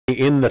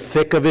In the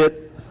thick of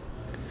it,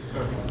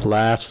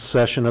 last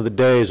session of the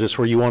day. Is this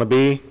where you want to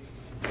be?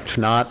 If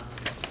not,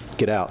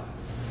 get out.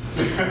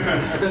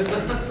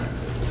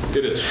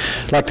 It is.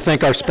 I'd like to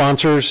thank our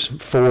sponsors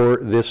for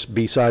this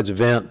BSides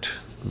event.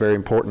 Very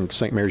important,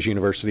 St. Mary's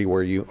University,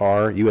 where you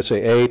are,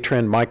 USAA,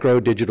 Trend Micro,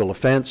 Digital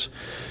Defense,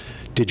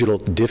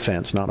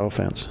 not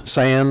offense,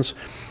 SANS,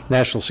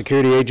 National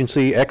Security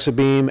Agency,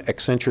 Exabeam,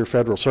 Accenture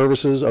Federal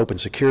Services, Open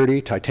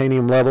Security,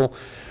 Titanium Level,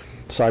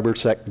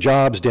 CyberSec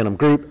Jobs, Denham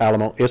Group,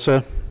 Alamo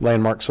ISA,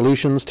 Landmark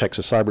Solutions,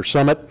 Texas Cyber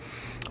Summit.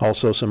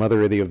 Also some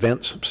other of the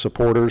events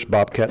supporters,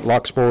 Bobcat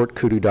Locksport,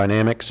 Kudu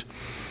Dynamics.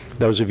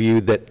 Those of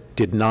you that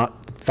did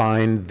not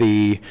find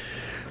the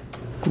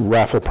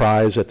raffle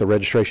prize at the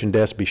registration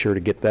desk, be sure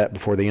to get that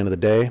before the end of the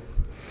day.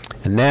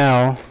 And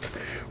now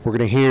we're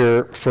going to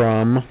hear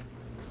from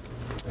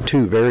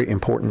two very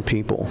important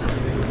people.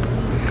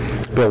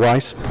 Bill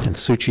Weiss and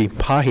Suchi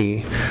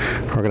Pahi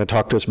are going to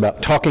talk to us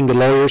about talking to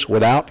lawyers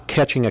without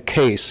catching a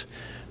case,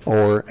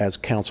 or as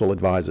counsel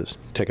advises.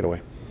 Take it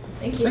away.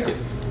 Thank you. Thank you.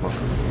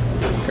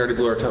 I already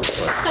blew our time.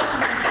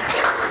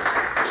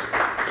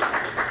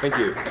 Thank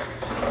you.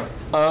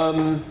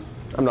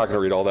 I'm not going to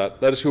read all that.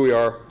 That is who we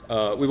are.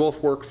 We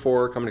both work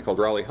for a company called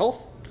Rally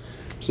Health.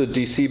 It's a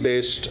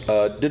DC-based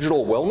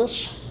digital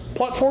wellness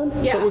platform.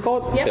 Is that what we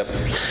call it? Yep.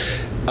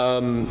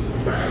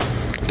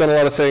 Done a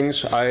lot of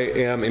things. I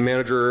am a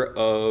manager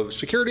of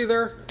security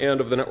there and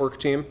of the network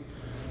team.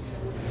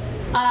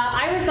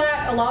 I was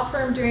at a law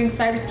firm doing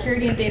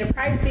cybersecurity and data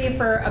privacy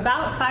for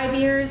about 5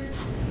 years,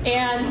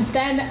 and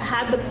then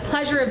had the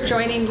pleasure of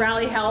joining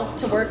Rally Health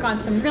to work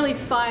on some really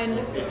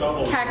fun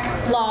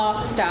tech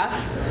law stuff.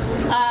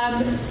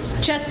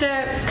 Just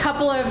a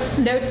couple of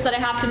notes that I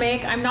have to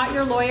make. I'm not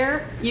your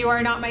lawyer. You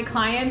are not my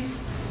clients.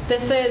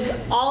 This is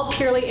all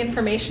purely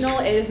informational.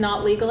 It is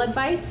not legal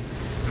advice.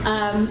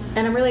 And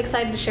I'm really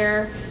excited to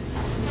share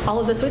all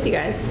of this with you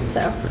guys.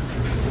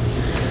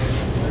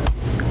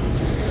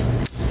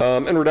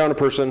 And we're down to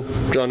person,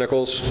 John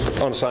Nichols,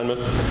 on assignment.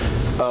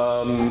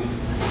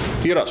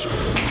 You get us.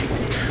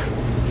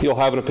 You'll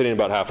have an opinion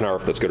about half an hour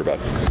if that's good or bad.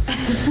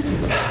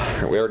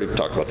 We already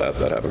talked about that.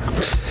 That happened.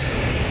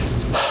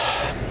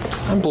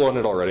 I'm blowing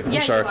it already. Yeah,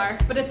 I'm sorry. You are,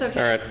 but it's okay.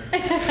 All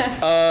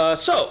right.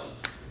 So,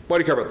 why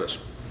do you care about this?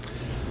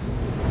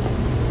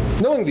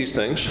 Knowing these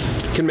things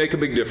can make a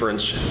big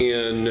difference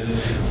in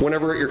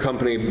whenever at your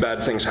company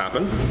bad things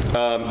happen.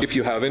 If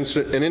you have an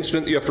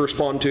incident that you have to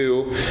respond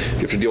to, if you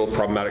have to deal with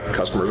problematic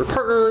customers or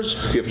partners,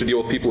 if you have to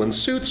deal with people in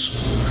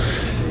suits,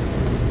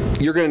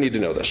 you're going to need to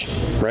know this,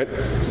 right?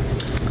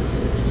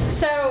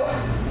 So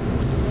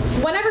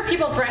whenever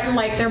people threaten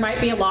like there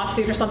might be a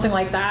lawsuit or something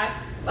like that,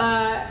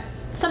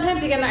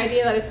 sometimes you get an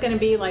idea that it's going to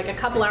be like a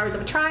couple hours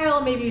of a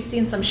trial, maybe you've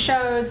seen some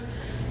shows.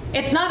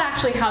 It's not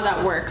actually how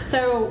that works.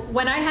 So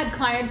when I had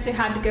clients who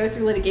had to go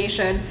through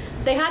litigation,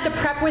 they had to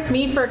prep with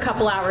me for a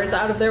couple hours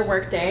out of their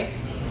workday.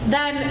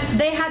 Then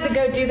they had to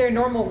go do their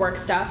normal work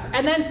stuff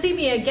and then see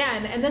me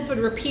again, and this would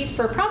repeat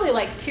for probably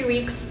like 2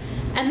 weeks.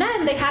 And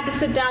then they had to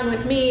sit down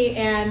with me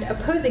and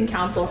opposing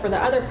counsel for the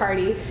other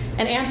party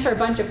and answer a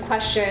bunch of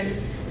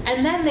questions.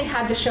 And then they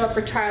had to show up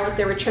for trial if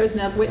they were chosen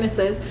as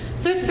witnesses.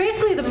 So it's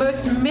basically the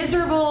most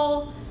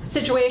miserable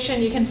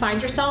situation you can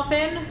find yourself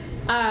in,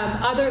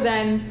 other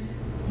than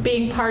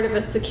being part of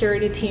a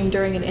security team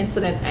during an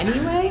incident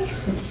anyway.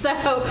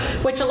 So,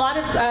 which a lot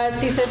of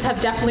CISOs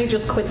have definitely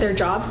just quit their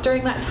jobs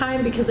during that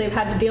time because they've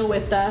had to deal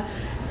with the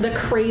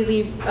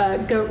crazy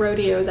goat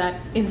rodeo that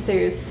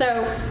ensues.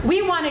 So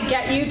we want to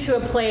get you to a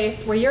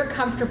place where you're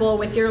comfortable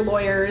with your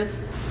lawyers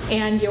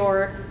and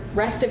your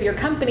rest of your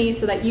company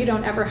so that you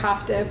don't ever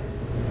have to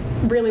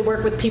really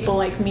work with people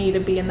like me to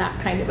be in that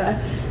kind of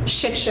a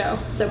shit show.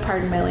 So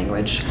pardon my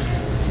language.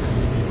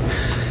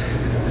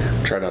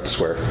 Try not to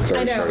swear. It's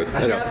already started.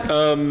 I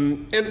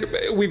know.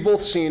 And we've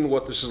both seen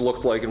what this has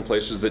looked like in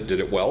places that did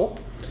it well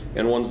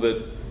and ones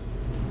that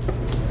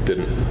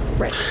didn't.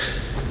 Right.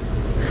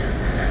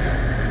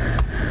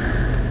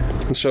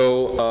 And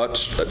so,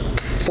 just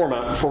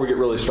format before we get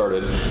really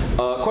started.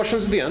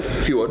 Questions at the end,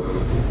 if you would,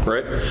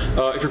 right?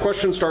 If your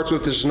question starts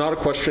with, this is not a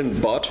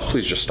question, but,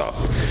 please just stop.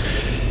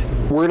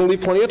 We're gonna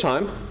leave plenty of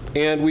time,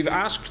 and we've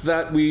asked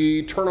that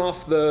we turn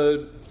off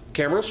the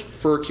cameras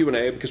for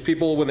Q&A because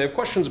people, when they have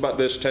questions about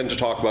this, tend to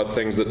talk about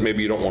things that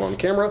maybe you don't want on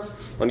camera,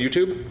 on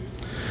YouTube.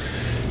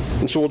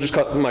 And so we'll just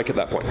cut the mic at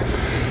that point.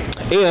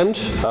 And,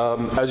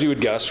 as you would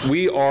guess,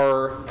 we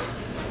are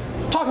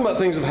talking about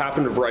things that have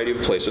happened in a variety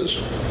of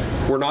places.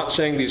 We're not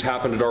saying these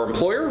happened at our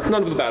employer.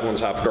 None of the bad ones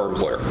happened at our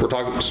employer. We're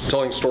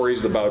telling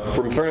stories about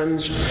from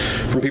friends,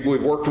 from people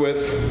we've worked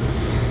with.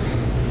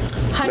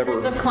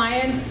 Hundreds of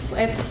clients.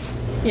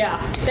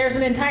 Yeah, there's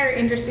an entire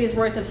industry's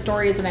worth of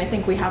stories, and I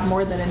think we have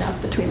more than enough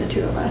between the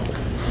two of us.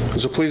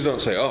 So please don't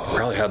say, oh,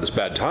 Rally had this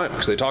bad time,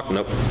 because they talked,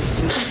 nope.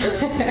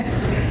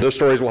 Those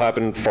stories will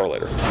happen far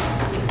later.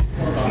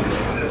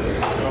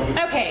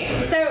 Okay,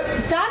 so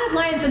dotted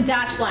lines and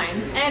dashed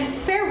lines, and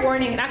fair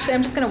warning, and actually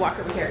I'm just going to walk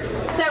over here.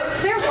 So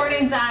fair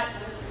warning that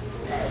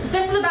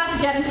this is about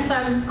to get into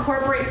some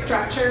corporate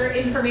structure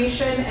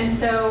information, and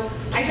so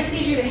I just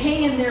need you to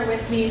hang in there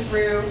with me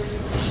through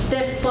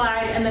this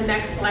slide and the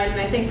next slide, and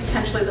I think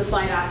potentially the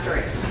slide after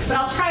it. But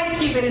I'll try to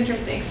keep it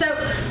interesting. So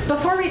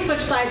before we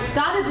switch slides,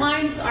 dotted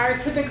lines are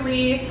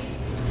typically,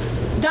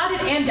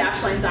 dotted and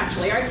dashed lines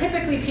actually, are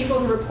typically people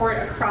who report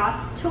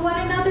across to one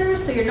another,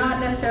 so you're not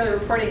necessarily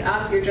reporting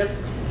up, you're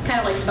just kind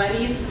of like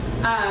buddies.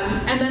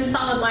 And then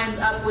solid lines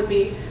up would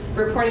be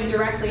reporting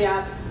directly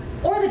up.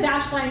 Or the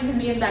dashed line can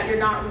mean that you're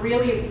not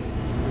really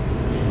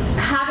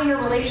having a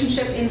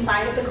relationship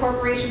inside of the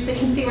corporation, so you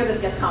can see where this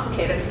gets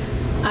complicated.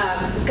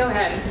 Go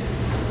ahead.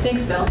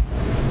 Thanks, Bill.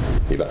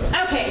 You bet.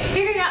 Okay,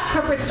 figuring out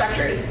corporate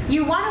structures.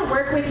 You want to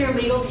work with your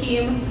legal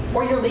team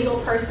or your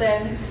legal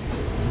person,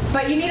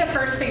 but you need to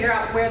first figure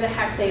out where the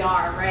heck they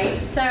are,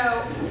 right?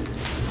 So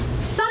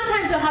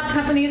sometimes you'll have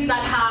companies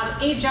that have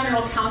a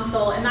general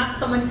counsel, and that's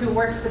someone who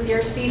works with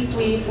your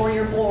C-suite or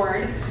your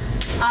board.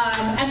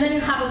 And then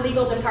you have a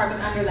legal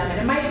department under them. And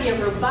it might be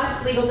a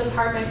robust legal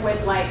department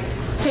with like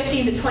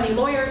 15 to 20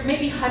 lawyers,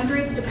 maybe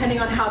hundreds, depending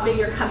on how big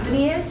your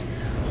company is.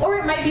 Or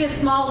it might be a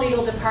small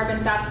legal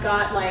department that's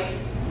got like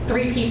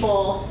 3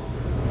 people,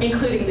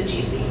 including the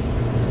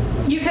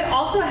GC. You could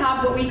also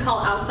have what we call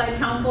outside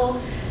counsel.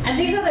 And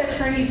these are the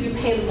attorneys you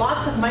pay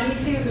lots of money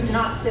to who do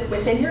not sit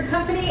within your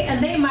company,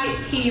 and they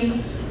might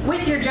team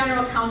with your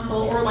general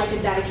counsel or like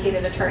a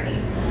dedicated attorney.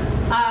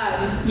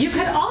 You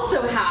could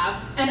also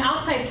have an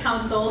outside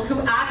counsel who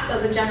acts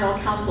as a general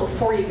counsel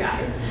for you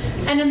guys.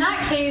 And in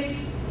that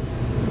case,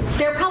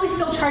 they're probably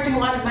still charging a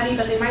lot of money,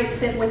 but they might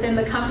sit within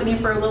the company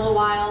for a little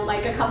while,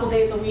 like a couple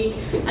days a week,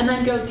 and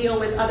then go deal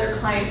with other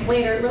clients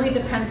later. It really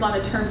depends on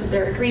the terms of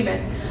their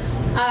agreement.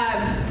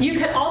 You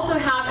could also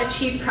have a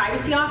chief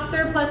privacy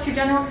officer plus your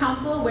general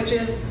counsel, which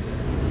is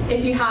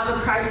if you have a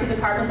privacy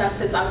department that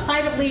sits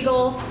outside of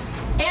legal.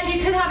 And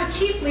you could have a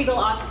chief legal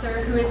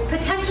officer who is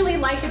potentially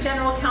like a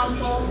general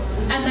counsel,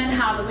 and then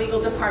have a legal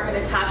department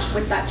attached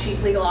with that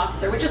chief legal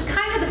officer, which is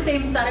kind of the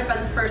same setup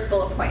as the first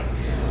bullet point.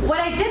 What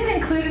I didn't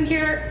include in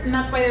here, and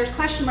that's why there's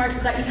question marks,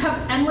 is that you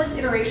have endless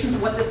iterations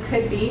of what this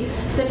could be.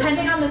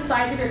 Depending on the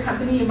size of your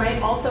company, you might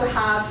also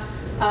have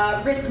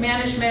risk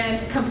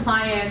management,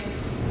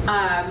 compliance,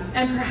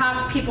 and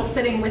perhaps people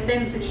sitting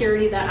within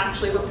security that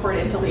actually report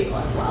into legal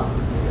as well.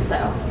 So,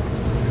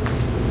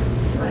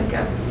 you want to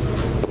go?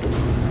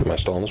 Am I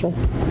still on this one?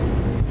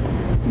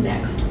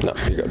 Next. No,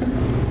 you're good.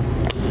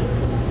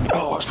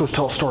 Oh, I was supposed to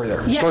tell a story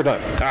there. Yeah. Story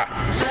time.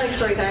 Ah. I like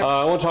story time.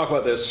 I want to talk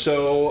about this.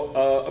 So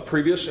a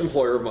previous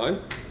employer of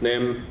mine,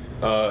 name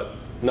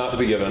not to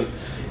be given,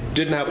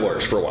 didn't have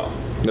lawyers for a while.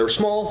 They were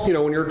small. You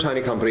know, when you're a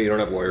tiny company, you don't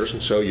have lawyers,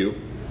 and so you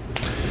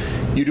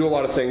do a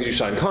lot of things. You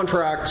sign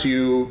contracts.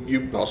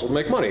 You hustle to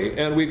make money.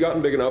 And we've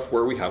gotten big enough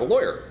where we have a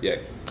lawyer.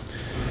 Yay.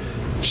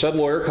 Said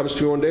lawyer comes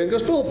to me one day and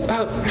goes, Bill,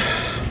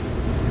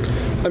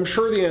 I'm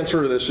sure the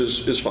answer to this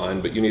is fine,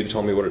 but you need to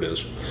tell me what it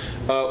is.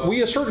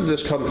 We asserted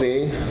this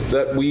company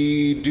that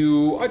we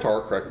do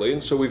ITAR correctly,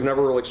 and so we've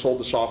never like sold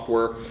the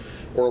software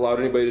or allowed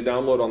anybody to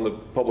download on the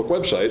public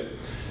website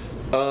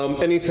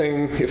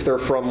anything if they're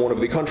from one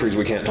of the countries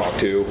we can't talk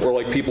to, or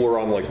like people who are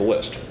on like the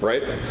list,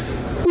 right?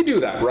 We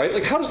do that, right?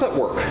 Like, how does that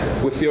work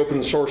with the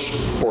open source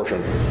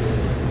portion?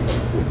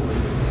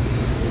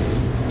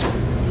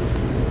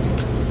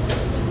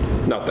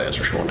 Not the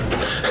answer she wanted.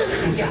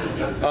 Yeah.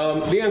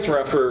 The answer,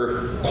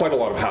 after quite a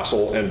lot of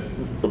hassle and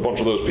a bunch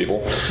of those people,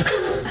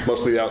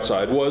 mostly the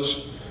outside,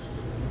 was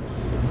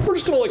we're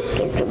just going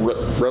to like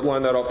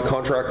redline that off the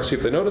contract and see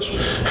if they notice.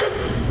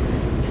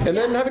 And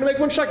then having to make a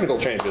bunch of technical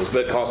changes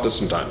that cost us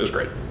some time. It was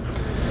great.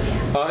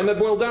 And that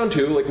boiled down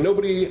to, like,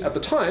 nobody at the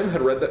time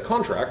had read that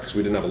contract because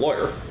we didn't have a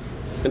lawyer.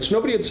 And so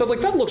nobody had said, like,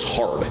 that looks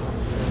hard.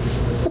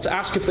 Let's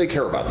ask if they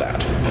care about that.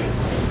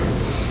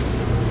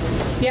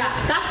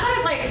 Yeah, that's what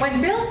like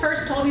when Bill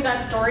first told me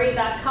that story,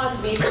 that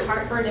caused major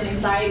heartburn and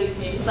anxiety to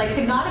me, because I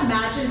could not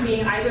imagine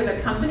being either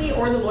the company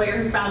or the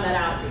lawyer who found that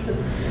out,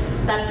 because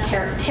that's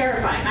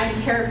terrifying. I'm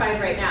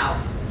terrified right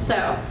now.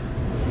 So,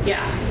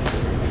 yeah.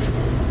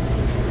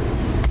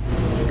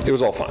 It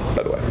was all fine,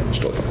 by the way. It was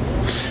totally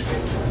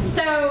fine.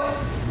 So,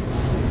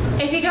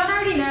 if you don't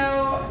already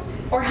know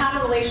or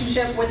have a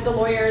relationship with the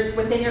lawyers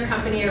within your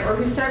company or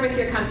who service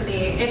your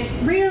company, it's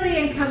really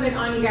incumbent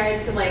on you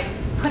guys to like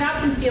put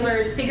out some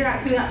feelers, figure out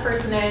who that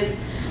person is,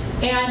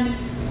 and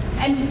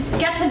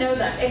get to know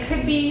them. It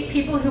could be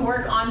people who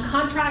work on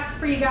contracts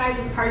for you guys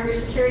as part of your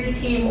security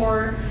team,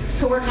 or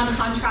who work on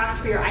contracts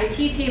for your IT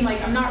team.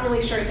 Like, I'm not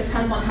really sure. It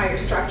depends on how you're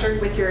structured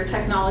with your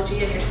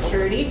technology and your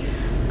security.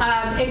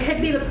 It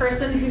could be the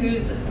person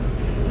who's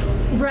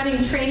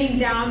running training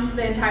down to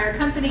the entire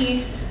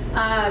company,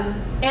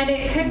 and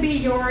it could be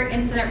your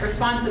incident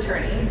response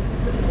attorney.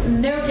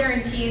 No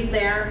guarantees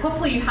there.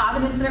 Hopefully you have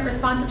an incident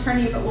response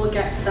attorney, but we'll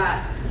get to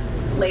that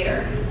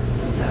later.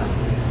 So,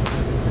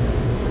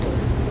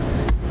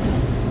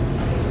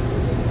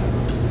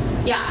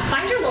 yeah,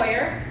 find your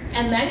lawyer,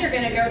 and then you're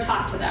going to go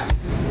talk to them.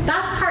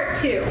 That's part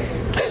 2.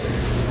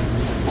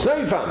 So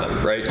now you found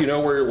them, right? You know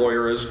where your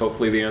lawyer is.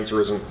 Hopefully the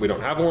answer isn't we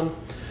don't have one.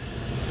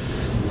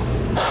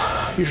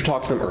 you should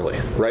talk to them early,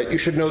 right? You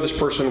should know this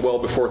person well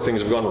before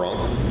things have gone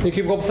wrong. You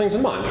keep a couple things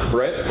in mind,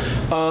 right?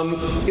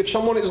 If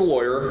someone is a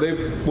lawyer,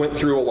 they went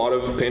through a lot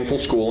of painful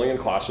schooling and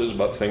classes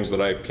about things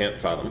that I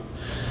can't fathom.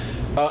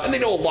 And they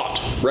know a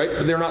lot, right?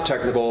 They're not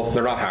technical,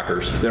 they're not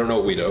hackers, they don't know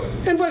what we do,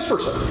 and vice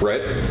versa,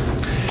 right?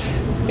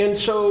 And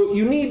so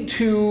you need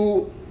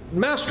to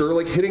master,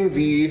 like hitting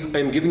the,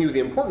 I'm giving you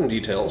the important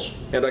details,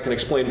 and I can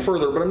explain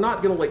further, but I'm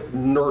not gonna like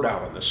nerd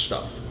out on this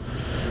stuff.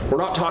 We're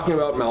not talking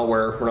about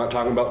malware, we're not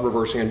talking about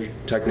reversing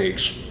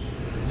techniques.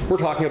 We're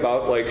talking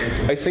about like,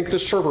 I think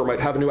this server might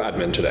have a new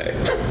admin today,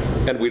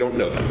 and we don't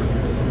know them.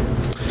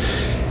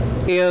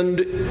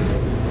 And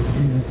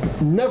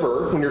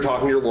never, when you're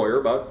talking to your lawyer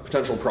about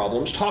potential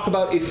problems, talk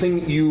about a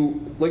thing you,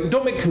 like,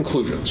 don't make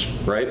conclusions,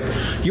 right?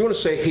 You want to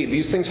say, hey,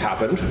 these things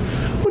happened.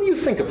 What do you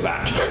think of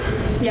that?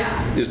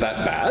 Yeah. Is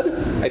that bad?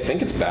 I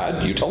think it's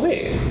bad. You tell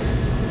me.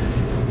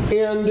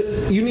 And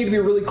you need to be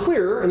really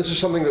clear, and this is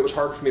something that was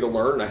hard for me to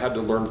learn, and I had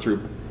to learn through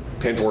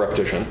painful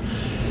repetition,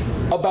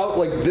 about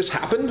like, this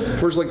happened,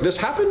 whereas like, this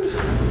happened?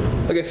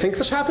 Like, I think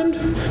this happened?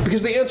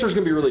 Because the answer is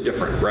going to be really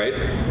different, right?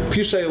 If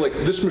you say, like,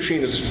 this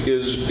machine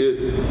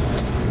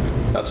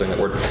not saying that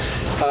word.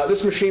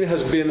 This machine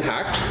has been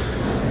hacked.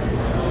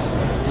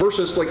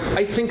 Versus, like,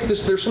 I think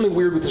there's something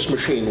weird with this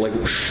machine. Like,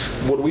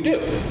 what do we do?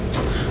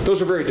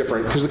 Those are very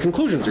different because the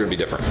conclusions are going to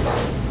be different.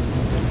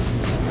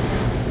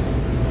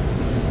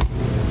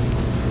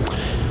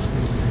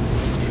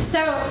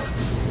 So,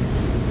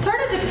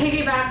 sort of to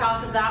piggyback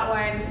off of that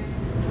one,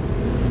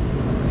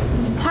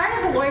 part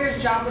of a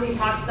lawyer's job when you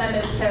talk to them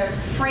is to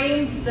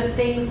frame the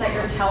things that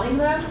you're telling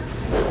them.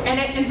 And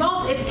it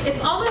involves,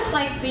 it's almost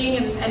like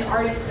being an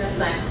artist in a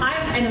sense.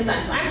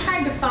 I'm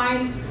trying to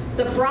find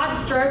the broad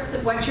strokes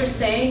of what you're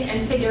saying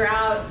and figure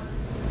out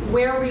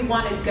where we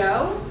want to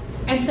go.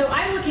 And so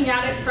I'm looking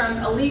at it from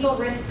a legal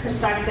risk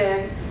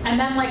perspective, and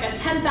then like a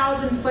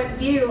 10,000-foot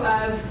view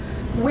of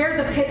where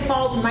the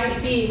pitfalls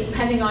might be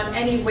depending on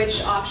any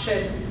which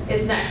option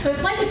is next. So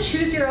it's like a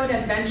choose your own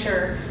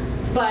adventure,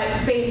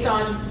 but based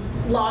on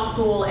law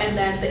school and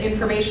then the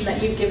information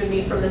that you've given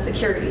me from the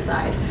security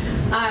side.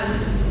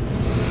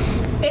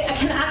 It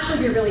can actually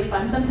be really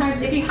fun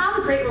sometimes. If you have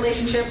a great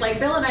relationship, like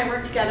Bill and I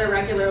work together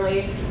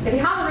regularly, if you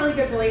have a really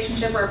good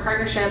relationship or a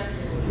partnership,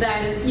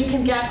 then you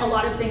can get a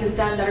lot of things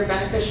done that are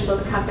beneficial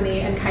to the company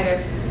and kind of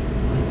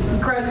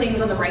grow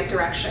things in the right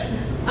direction.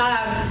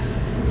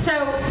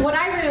 So what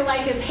I really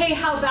like is, hey,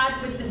 how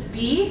bad would this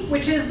be?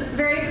 Which is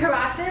very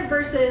proactive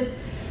versus,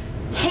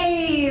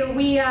 hey,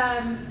 we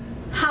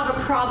have a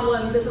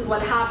problem, this is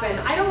what happened.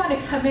 I don't want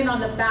to come in on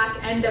the back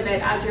end of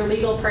it as your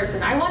legal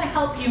person. I want to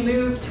help you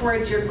move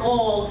towards your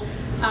goal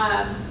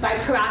by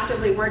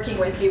proactively working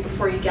with you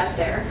before you get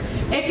there.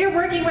 If you're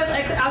working with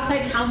like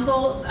outside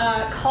counsel,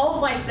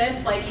 calls like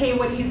this, like, hey,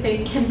 what do you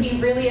think, can be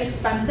really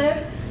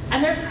expensive.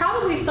 And there's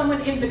probably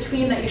someone in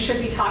between that you should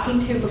be talking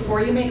to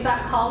before you make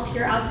that call to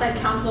your outside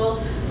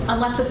counsel,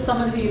 unless it's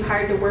someone who you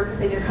hired to work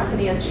within your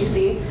company as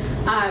GC.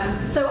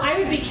 So I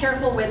would be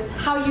careful with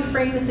how you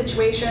frame the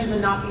situations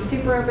and not be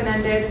super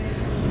open-ended,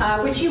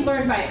 which you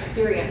learn by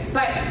experience.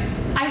 But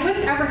I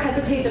wouldn't ever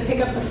hesitate to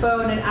pick up the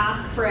phone and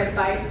ask for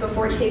advice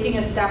before taking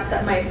a step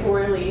that might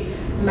really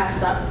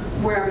mess up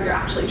wherever you're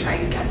actually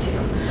trying to get to.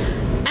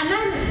 And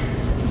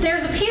then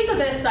there's a piece of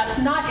this that's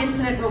not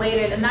incident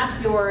related, and that's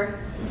your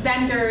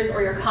vendors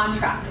or your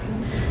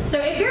contracting. So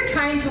if you're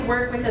trying to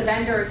work with a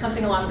vendor or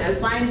something along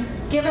those lines,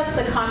 give us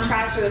the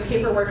contracts or the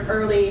paperwork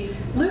early,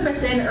 loop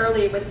us in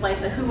early with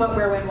like the who, what,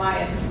 where, when, why,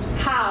 and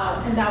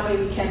how, and that way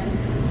we can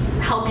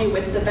help you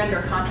with the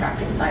vendor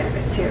contracting side of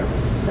it too.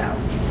 So.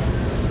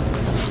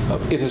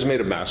 It has made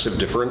a massive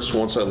difference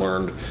once I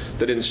learned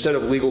that instead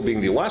of legal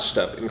being the last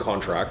step in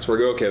contracts, where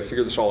I go, okay, I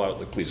figured this all out,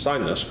 like, please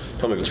sign this,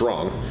 tell me if it's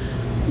wrong,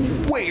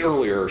 way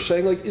earlier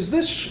saying like, is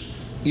this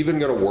even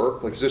going to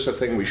work? Like, is this a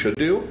thing we should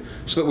do?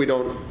 So that we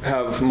don't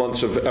have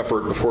months of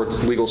effort before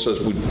legal says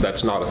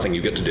that's not a thing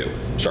you get to do.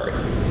 Sorry.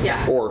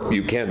 Yeah. Or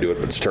you can do it,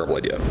 but it's a terrible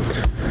idea.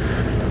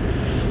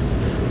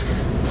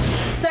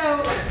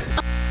 So.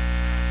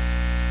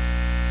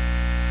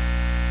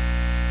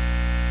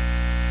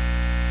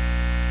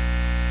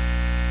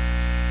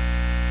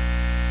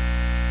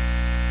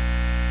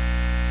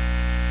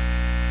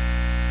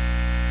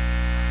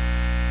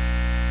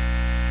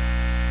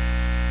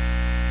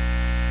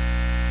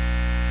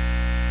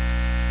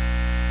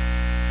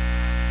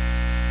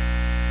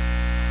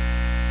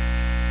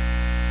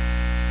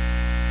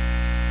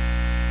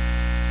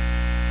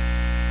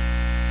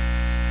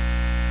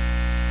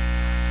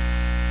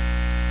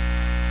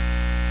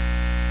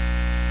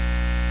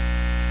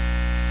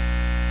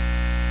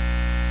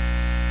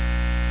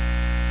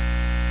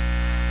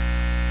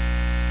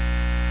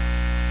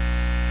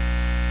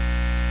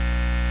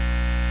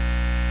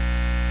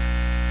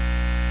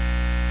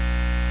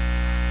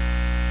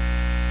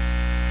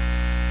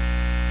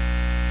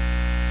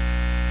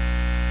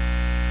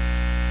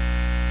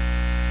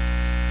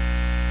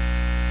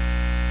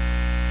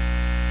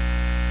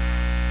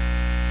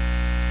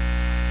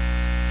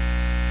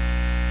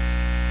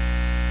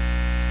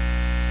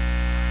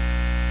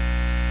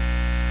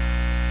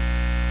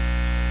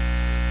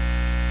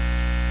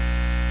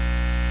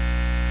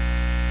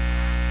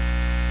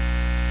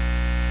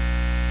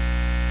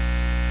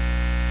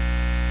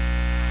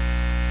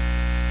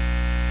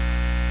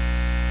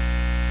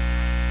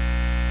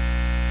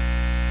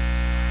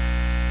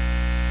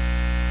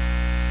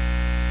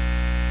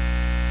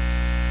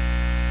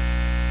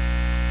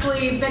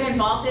 we've been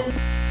involved in.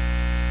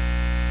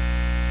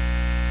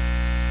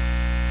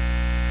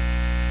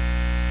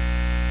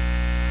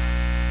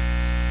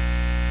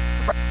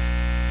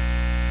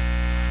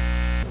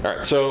 All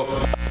right,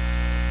 so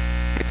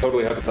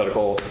totally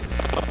hypothetical,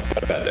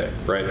 had a bad day,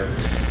 right?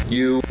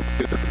 You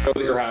know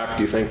that you're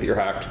hacked, you think that you're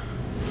hacked.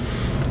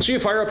 So you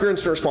fire up your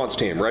incident response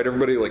team, right?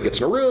 Everybody like gets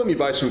in a room, you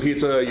buy some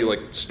pizza, you like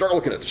start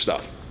looking at the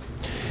stuff.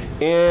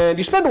 And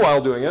you spend a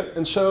while doing it,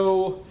 and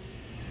so,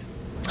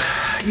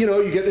 you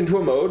know, you get into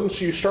a mode, and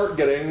so you start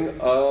getting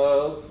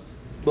a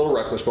little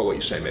reckless about what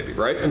you say maybe,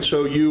 right? And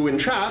so you in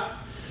chat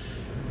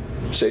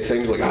say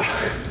things like,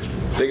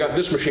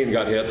 this machine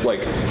got hit,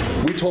 like,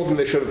 we told them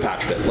they should have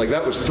patched it. Like,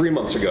 that was 3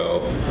 months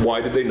ago,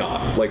 why did they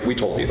not? Like, we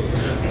told you.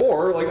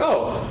 Or like,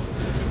 oh,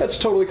 that's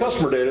totally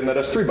customer data in that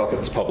S3 bucket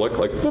that's public,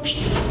 like, whoops.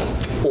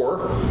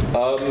 Or,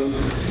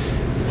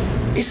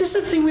 is this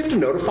a thing we have to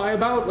notify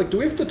about? Like, do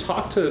we have to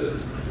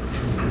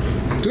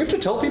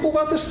tell people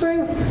about this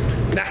thing?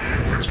 Nah,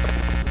 it's fine.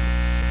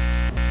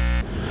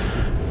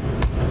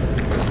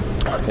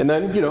 And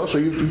then, you know, so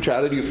you've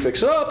chatted, you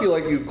fix it up,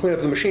 you clean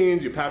up the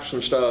machines, you patch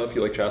some stuff,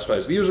 you like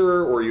chastise the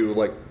user, or you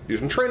like do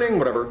some training,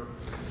 whatever.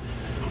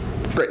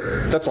 Great,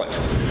 that's life.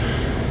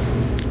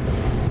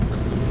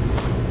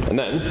 And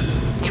then,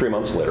 3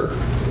 months later,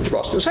 your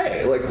boss goes,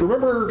 hey, like,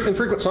 remember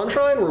Infrequent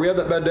Sunshine where we had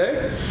that bad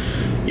day?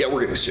 Yeah,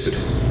 we're getting sued.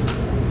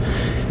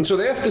 And so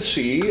they have to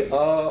see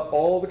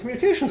all the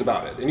communications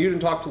about it. And you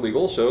didn't talk to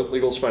legal, so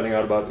legal's finding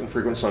out about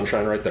Infrequent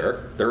Sunshine right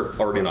there. They're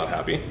already not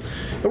happy.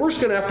 And we're just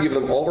gonna have to give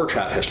them all of our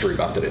chat history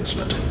about that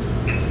incident.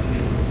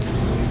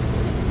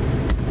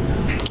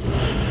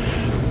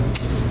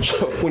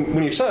 So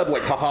when you said,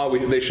 like, haha,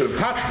 they should have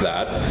patched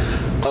that,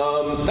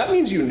 that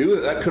means you knew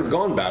that could have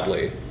gone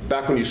badly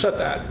back when you said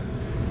that,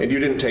 and you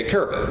didn't take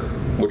care of it,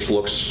 which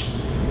looks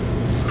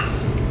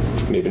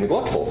maybe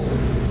neglectful,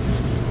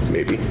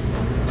 maybe.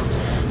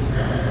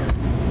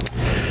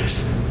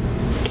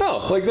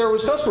 Oh, like there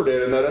was customer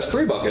data in that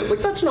S3 bucket. Like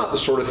that's not the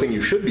sort of thing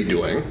you should be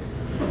doing.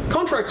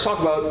 Contracts talk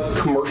about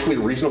commercially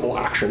reasonable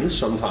actions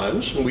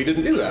sometimes, and we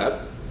didn't do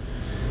that.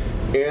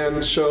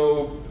 And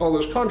so all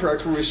those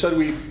contracts where we said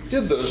we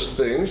did those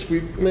things,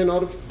 we may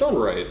not have done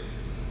right.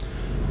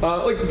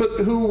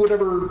 But who would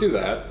ever do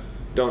that?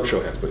 Don't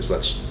show hands, please.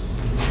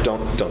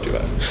 Don't do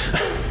that.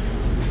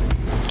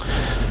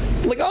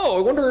 Like, oh,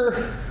 I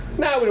wonder.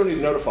 Nah, we don't need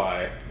to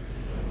notify.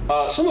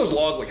 Some of those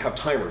laws like have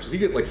timers. If you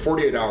get like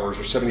 48 hours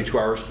or 72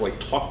 hours to like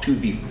talk to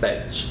the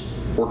feds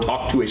or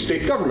talk to a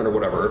state government or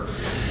whatever,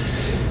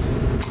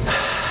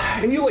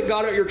 and you like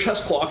got out your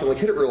chest clock and like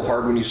hit it real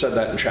hard when you said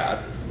that in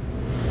chat,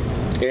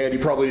 and you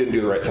probably didn't do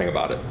the right thing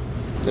about it.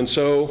 And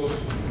so,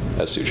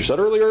 as Suchi said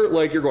earlier,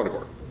 like you're going to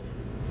court.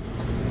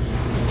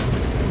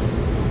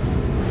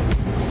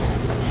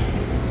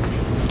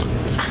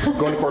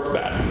 Going to court's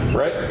bad,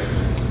 right?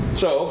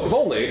 So if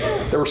only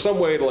there was some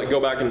way to like go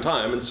back in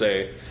time and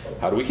say,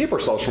 how do we keep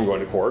ourselves from going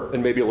to court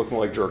and maybe looking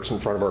like jerks in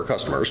front of our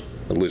customers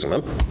and losing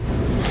them?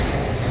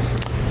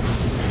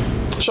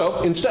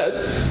 So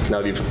instead,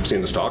 now that you've seen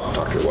this talk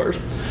to your lawyers,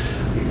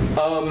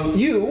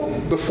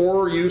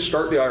 before you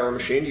start the IR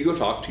machine, you go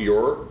talk to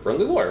your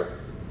friendly lawyer.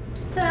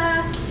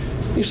 Ta-da.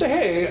 You say,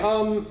 hey,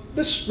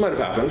 this might have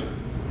happened.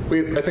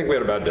 I think we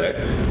had a bad day.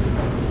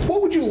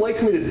 What would you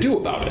like me to do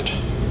about it?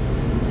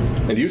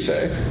 And you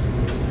say,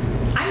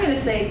 I'm going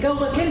to say, go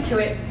look into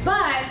it,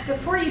 but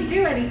before you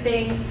do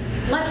anything,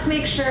 let's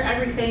make sure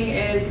everything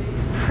is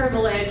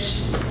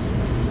privileged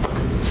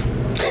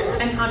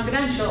and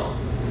confidential.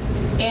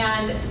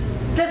 And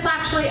this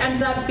actually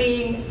ends up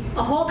being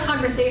a whole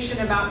conversation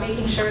about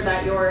making sure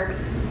that you're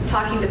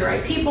talking to the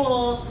right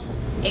people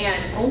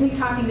and only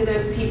talking to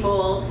those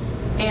people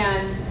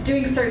and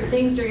doing certain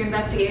things during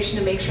investigation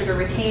to make sure to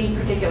retain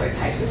particular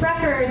types of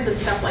records and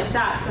stuff like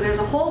that. So there's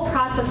a whole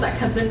process that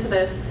comes into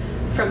this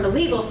from the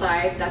legal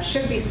side that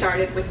should be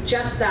started with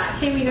just that,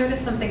 hey, we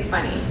noticed something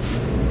funny.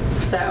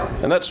 So.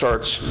 And that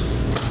starts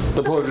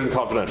the privileged and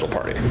confidential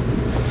party.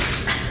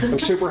 I'm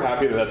super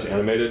happy that that's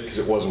animated because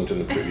it wasn't in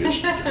the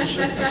previous. This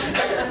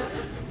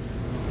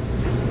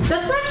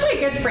is actually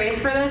a good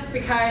phrase for this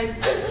because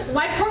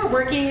like we're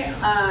working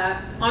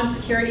on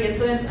security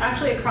incidents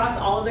actually across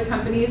all of the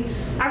companies,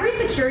 every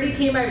security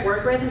team I've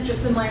worked with has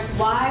just been like,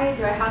 why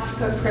do I have to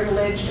put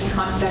privileged and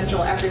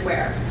confidential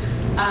everywhere?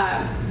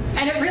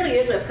 And it really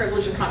is a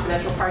privileged and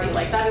confidential party.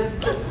 Like that is,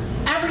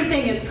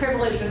 everything is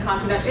privileged and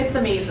confidential. It's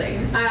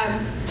amazing.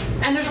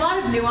 And there's a lot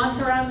of nuance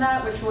around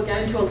that, which we'll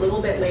get into a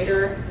little bit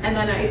later. And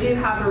then I do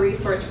have a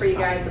resource for you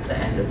guys at the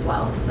end as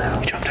well. So.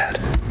 You jumped ahead.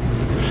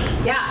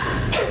 Yeah.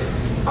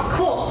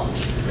 Cool.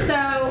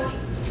 So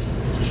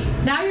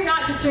now you're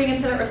not just doing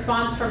incident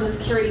response from the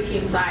security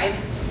team side.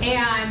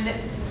 And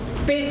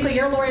basically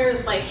your lawyer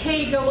is like,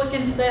 hey, go look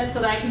into this so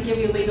that I can give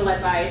you legal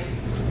advice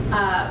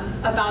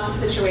about the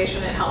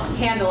situation and help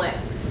handle it.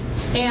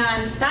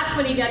 And that's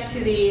when you get to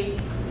the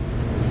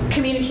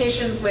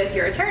communications with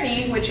your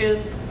attorney, which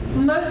is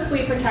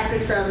mostly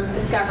protected from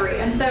discovery.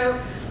 And so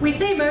we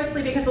say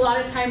mostly because a lot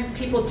of times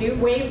people do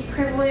waive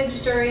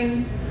privilege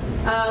during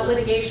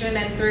litigation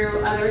and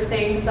through other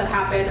things that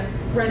happen.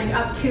 running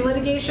up to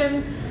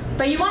litigation.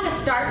 But you want to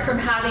start from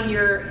having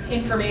your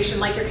information,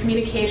 like your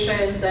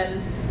communications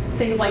and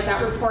things like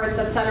that, reports,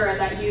 et cetera,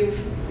 that you've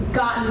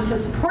gotten to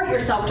support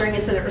yourself during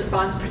incident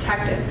response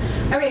protected.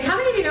 Okay, how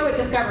many of you know what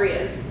discovery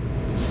is?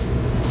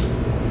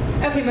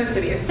 Okay, most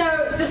of you.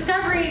 So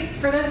discovery,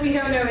 for those of you who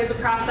don't know, is a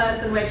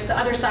process in which the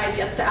other side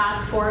gets to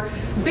ask for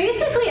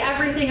basically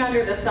everything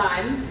under the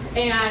sun,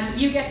 and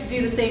you get to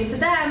do the same to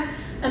them,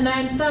 and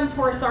then some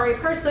poor sorry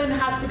person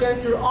has to go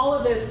through all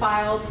of those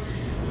files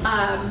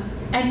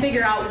and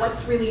figure out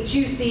what's really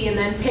juicy, and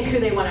then pick who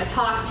they want to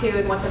talk to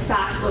and what the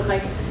facts look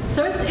like.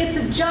 So it's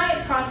a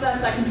giant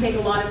process that can take a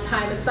lot of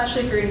time,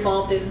 especially if you're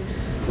involved in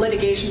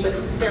litigation with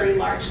very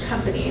large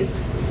companies.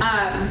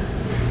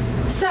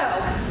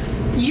 So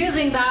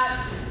using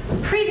that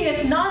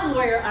previous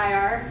non-lawyer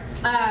IR,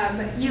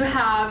 you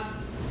have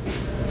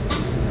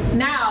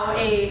now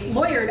a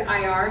lawyered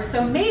IR,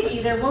 so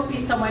maybe there won't be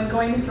someone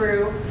going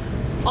through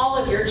all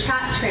of your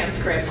chat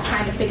transcripts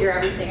trying to figure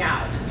everything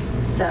out.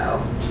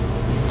 So.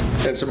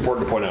 And it's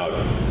important to point out,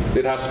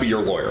 it has to be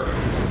your lawyer,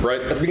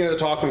 right? At the beginning of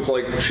the talk, when it's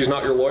like, she's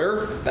not your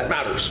lawyer, that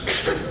matters.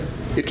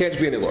 It can't just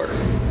be any lawyer.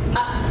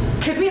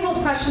 Could we hold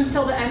questions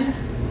till the end?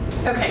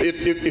 Okay.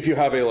 If you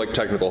have a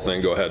technical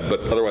thing, go ahead,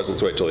 but otherwise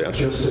let's wait till the end.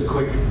 Just a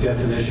quick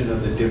definition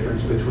of the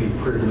difference between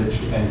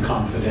privileged and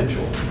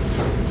confidential.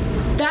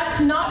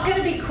 That's not going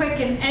to be quick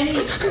in any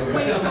way, sort of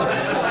form.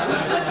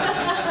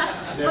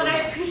 But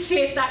I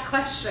appreciate that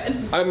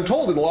question. I'm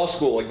told in law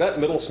school, that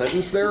middle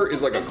sentence there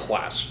is like a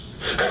class.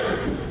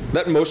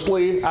 That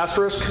mostly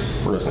asterisk,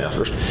 we're missing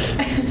asterisk,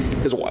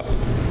 is a while.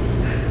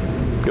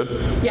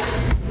 Good? Yeah.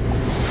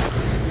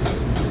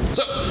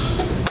 So,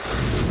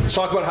 let's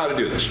talk about how to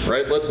do this,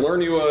 right? Let's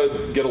learn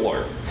you get a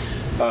lawyer.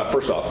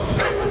 First off,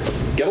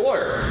 get a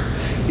lawyer.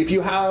 If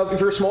you're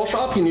a small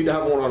shop, you need to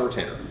have one on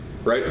retainer,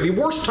 right? The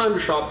worst time to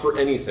shop for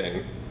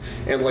anything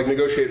and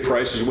negotiate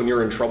prices when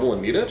you're in trouble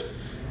and need it.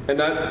 And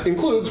that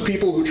includes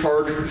people who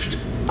charge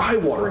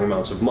eye-watering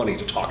amounts of money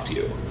to talk to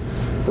you,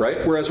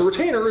 right? Whereas a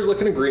retainer is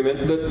an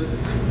agreement that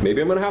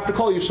maybe I'm going to have to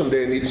call you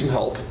someday and need some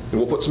help, and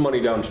we'll put some money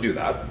down to do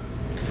that.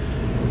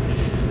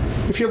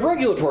 If you have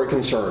regulatory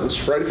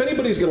concerns, right? If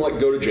anybody's going to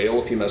go to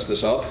jail if you mess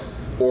this up,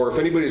 or if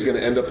anybody's going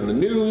to end up in the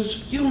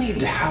news, you need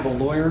to have a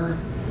lawyer.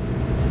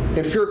 And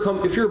if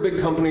you're a big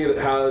company that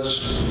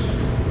has,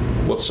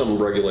 what's some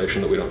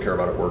regulation that we don't care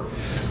about at work?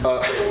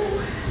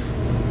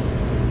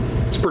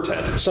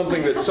 Pretend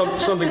something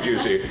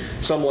juicy,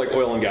 some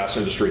oil and gas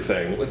industry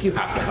thing. You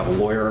have to have a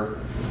lawyer.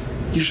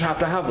 You just have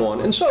to have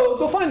one, and so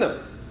go find them.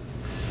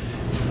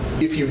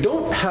 If you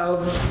don't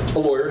have a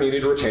lawyer and you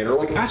need a retainer,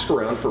 ask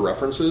around for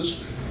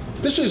references.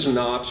 This is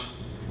not,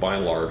 by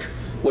and large,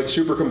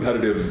 super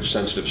competitive,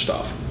 sensitive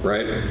stuff,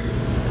 right?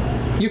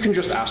 You can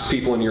just ask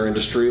people in your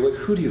industry,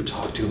 who do you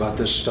talk to about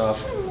this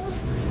stuff?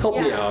 Help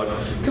me out,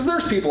 because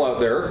there's people out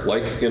there,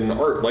 in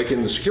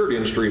the security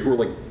industry, who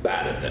are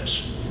bad at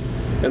this.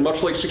 And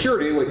much like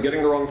security,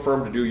 getting the wrong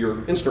firm to do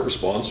your incident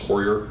response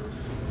or your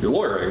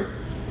lawyering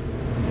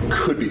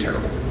could be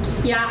terrible.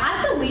 Yeah,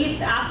 at the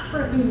least, ask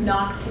for who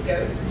not to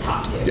go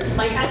talk to.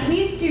 Yeah. At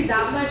least do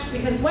that much,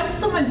 because once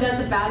someone does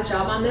a bad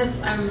job on this,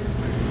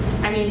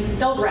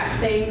 they'll wreck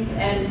things,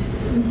 and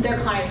their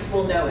clients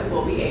will know and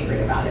will be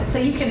angry about it. So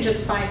you can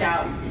just find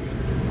out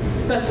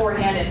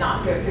beforehand and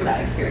not go through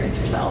that experience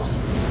yourselves.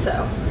 So.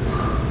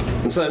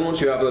 And so then once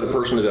you have that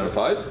person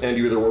identified, and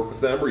you either work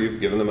with them or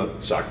you've given them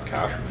a sack of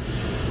cash,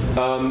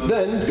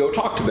 then go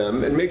talk to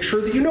them and make sure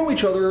that you know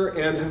each other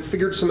and have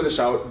figured some of this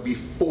out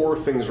before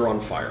things are on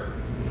fire,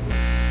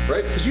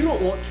 right? Because you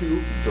don't want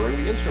to, during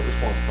the incident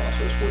response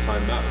process where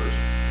time matters,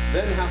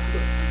 then have to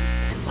go,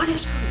 what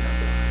is happening?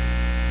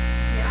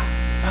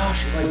 Yeah. Oh,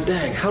 she's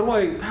dang, how do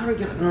I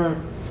get it?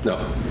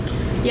 No.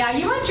 Yeah,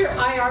 you want your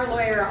IR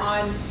lawyer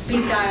on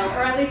speed dial,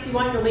 or at least you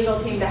want your legal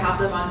team to have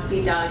them on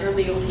speed dial, your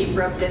legal team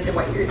roped into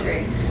what you're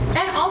doing.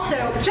 And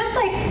also, just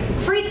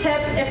free tip,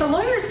 if a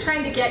lawyer is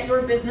trying to get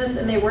your business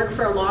and they work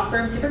for a law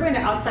firm, so if you're going to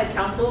outside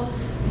counsel,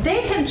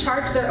 they can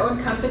charge their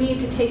own company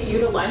to take you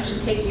to lunch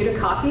and take you to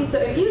coffee. So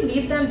if you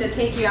need them to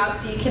take you out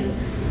so you can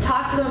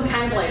talk to them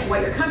kind of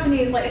what your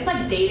company is like, it's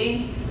like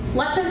dating.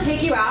 Let them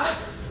take you out,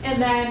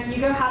 and then you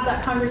go have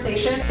that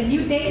conversation, and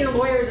you date your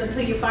lawyers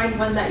until you find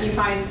one that you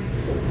find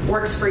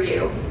works for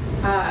you.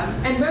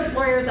 And most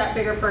lawyers at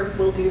bigger firms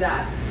will do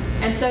that.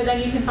 And so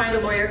then you can find a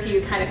lawyer who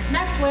you kind of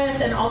connect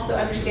with and also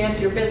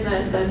understands your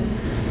business and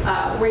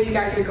where you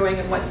guys are going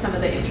and what some of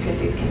the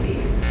intricacies can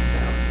be.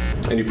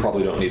 So. And you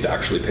probably don't need to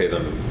actually pay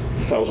them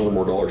 $1,000 or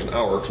more an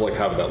hour to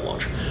have that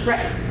lunch.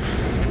 Right.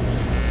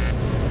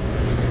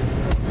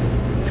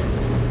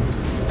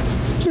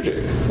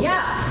 Suchi.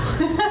 Yeah.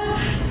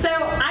 So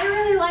I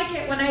really like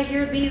it when I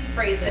hear these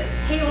phrases.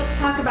 Hey, let's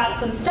talk about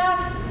some stuff.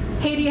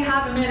 Hey, do you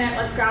have a minute?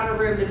 Let's grab a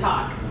room to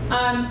talk.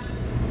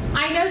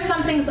 I know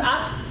something's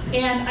up,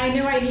 and I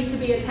know I need to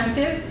be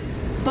attentive,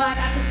 but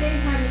at the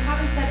same time, you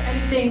haven't said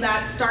anything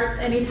that starts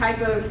any type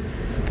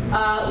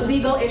of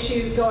legal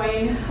issues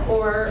going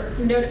or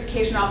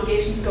notification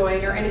obligations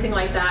going or anything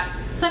like that.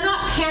 So I'm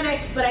not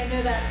panicked, but I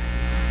know that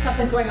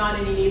something's going on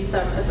and you need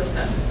some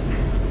assistance.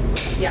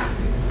 Yeah,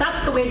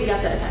 that's the way to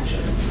get the attention.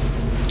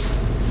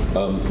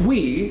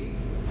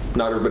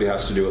 Not everybody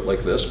has to do it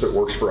like this, but it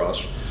works for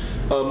us.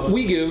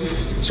 We give,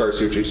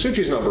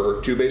 Suchi's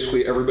number to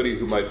basically everybody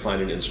who might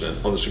find an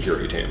incident on the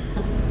security team,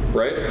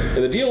 right?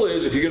 And the deal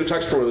is, if you get a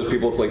text from one of those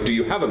people, it's like, do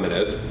you have a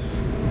minute?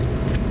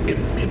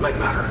 It might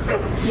matter.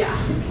 Yeah.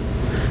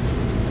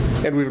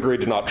 And we've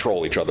agreed to not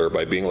troll each other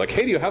by being like,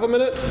 hey, do you have a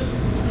minute?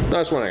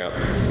 Nice one, I got.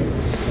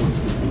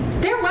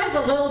 There was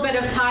a little bit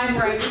of time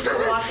where I used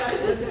to walk up to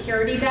the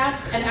security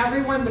desk and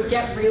everyone would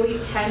get really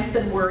tense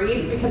and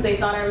worried because they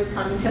thought I was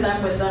coming to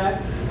them with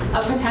a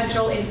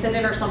potential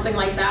incident or something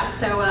like that.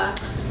 So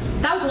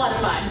that was a lot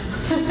of fun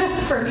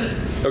for me.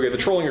 Okay, the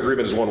trolling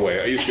agreement is one way.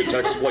 I used to get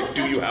texts like,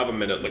 do you have a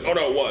minute? Like, oh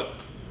no, what?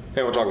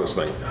 Hey, I want to talk about this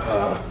thing.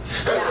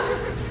 Yeah.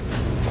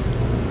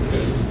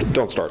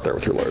 Don't start there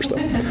with your lawyers, though.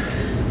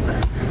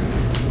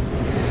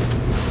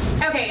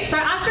 Okay, so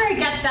after I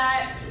get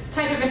that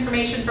type of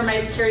information from my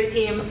security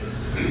team,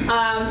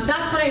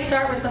 that's when I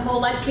start with the whole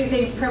let's do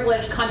things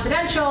privileged,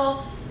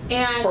 confidential,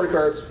 and Party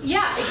parrots.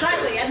 Yeah,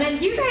 exactly. And then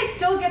you guys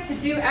still get to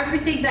do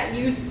everything that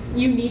you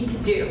need to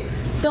do.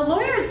 The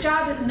lawyer's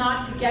job is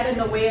not to get in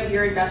the way of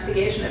your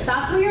investigation. If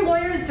that's what your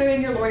lawyer is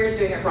doing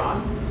it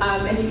wrong.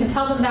 And you can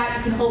tell them that,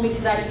 you can hold me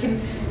to that, you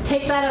can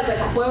take that as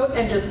a quote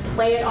and just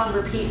play it on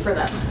repeat for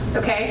them,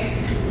 okay?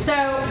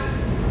 So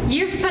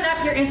you've spun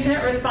up your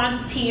incident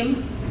response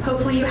team.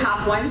 Hopefully you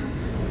have one.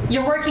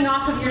 You're working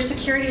off of your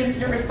security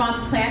incident response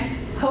plan.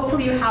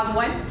 Hopefully you have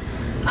one.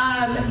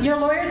 Your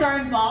lawyers are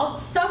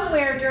involved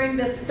somewhere during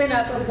this spin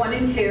up of 1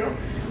 and 2.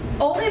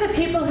 Only the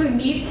people who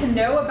need to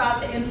know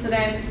about the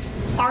incident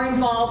are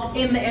involved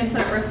in the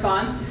incident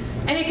response.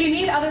 And if you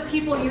need other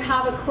people, you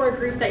have a core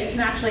group that you can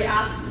actually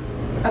ask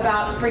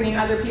about bringing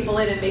other people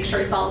in and make sure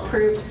it's all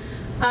approved.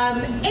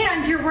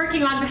 And you're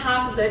working on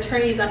behalf of the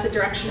attorneys at the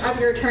direction of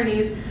your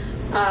attorneys,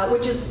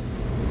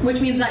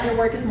 which means that your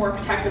work is more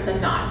protected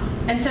than not.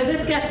 And so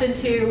this gets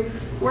into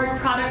work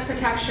product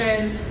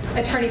protections,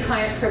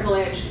 attorney-client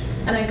privilege,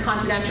 and then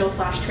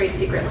confidential/trade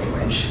secret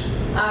language.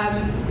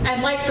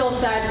 And like Bill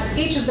said,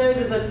 each of those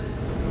is a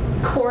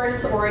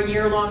course or a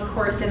year-long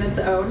course in its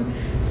own.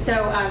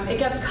 So it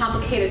gets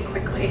complicated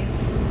quickly.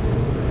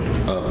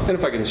 And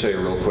if I can say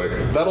real quick,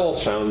 that all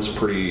sounds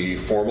pretty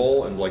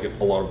formal and like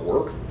a lot of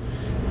work.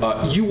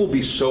 You will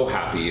be so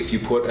happy if you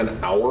put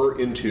an hour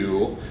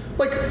into,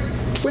 like,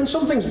 when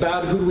something's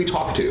bad, who do we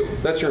talk to?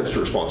 That's your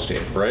incident response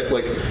team, right?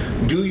 Like,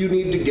 do you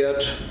need to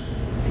get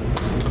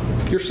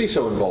your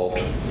CISO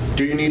involved?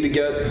 Do you need to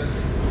get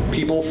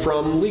people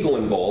from legal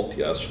involved?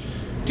 Yes.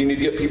 Do you need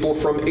to get people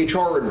from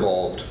HR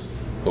involved?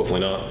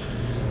 Hopefully not.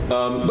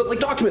 But like,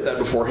 document that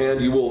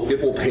beforehand. It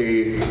will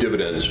pay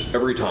dividends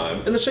every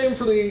time. And the same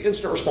for the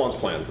incident response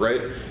plan,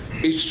 right?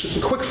 A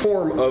quick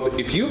form of,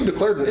 if you've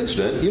declared an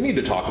incident, you need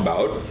to talk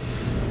about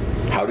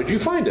how did you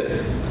find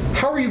it?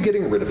 How are you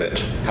getting rid of it?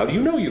 How do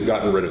you know you've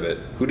gotten rid of it?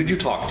 Who did you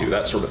talk to?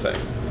 That sort of thing.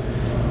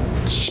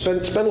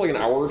 Spend like an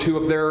hour or two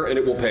up there, and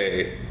it will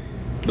pay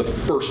the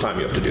first time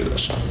you have to do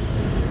this.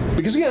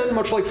 Because again,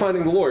 much like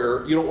finding the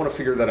lawyer, you don't want to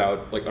figure that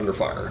out like under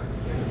fire.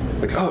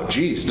 Like, oh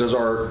geez, does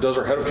our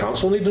head of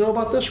counsel need to know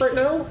about this right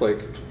now? Like,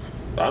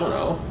 I don't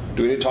know.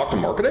 Do we need to talk to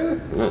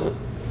marketing?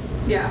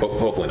 Yeah.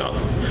 Hopefully not.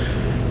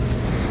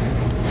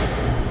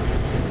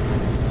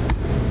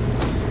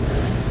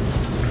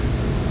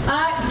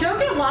 Don't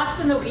get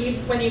lost in the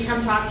weeds when you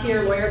come talk to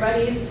your lawyer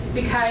buddies,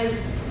 because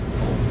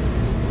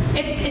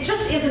it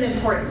just isn't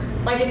important.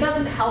 Like, it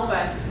doesn't help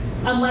us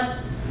unless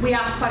we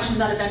ask questions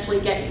that eventually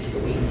get you to the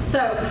weeds. So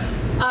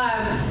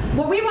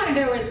what we want to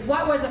know is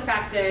what was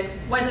affected.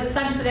 Was it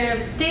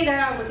sensitive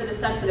data? Was it a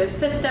sensitive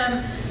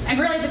system? And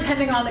really,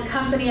 depending on the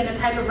company and the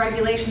type of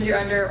regulations you're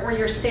under or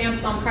your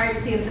stance on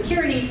privacy and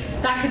security,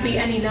 that could be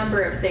any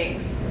number of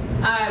things.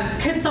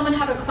 Could someone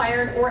have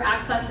acquired or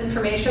accessed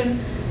information?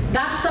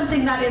 That's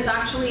something that is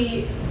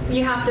actually,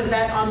 you have to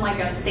vet on like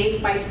a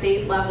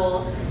state-by-state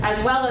level,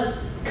 as well as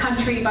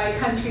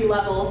country-by-country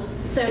level.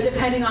 So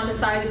depending on the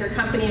size of your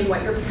company and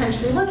what you're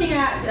potentially looking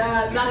at,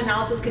 that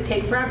analysis could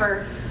take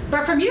forever.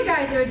 But from you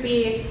guys, it would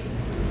be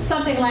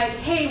something like,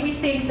 hey, we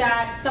think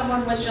that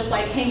someone was just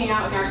like hanging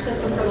out in our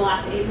system for the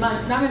last 8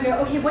 months. And I'm gonna go,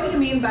 okay, what do you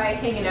mean by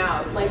hanging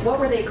out? Like, what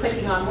were they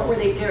clicking on? What were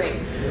they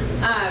doing?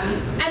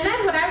 And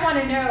then what I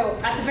wanna know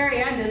at the very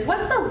end is,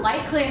 what's the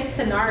likeliest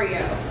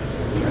scenario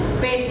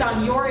based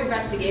on your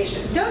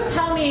investigation? Don't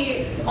tell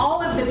me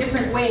all of the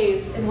different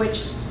ways in which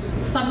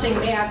something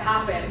may have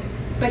happened,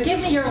 but give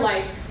me your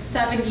like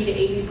 70 to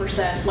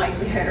 80%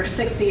 likelihood, or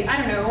 60, I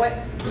don't know, what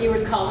you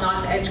would call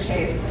not an edge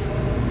case.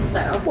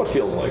 So what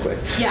feels likely?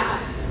 Yeah,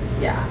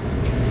 yeah.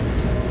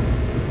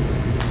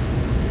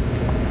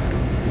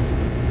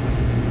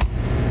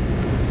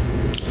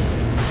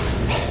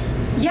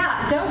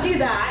 Yeah, don't do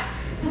that.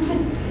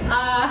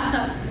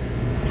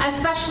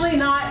 Especially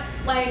not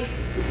like,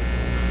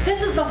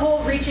 this is the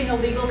whole reaching a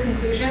legal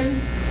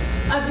conclusion.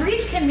 A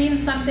breach can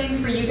mean something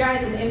for you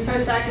guys in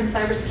InfoSec and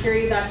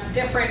cybersecurity that's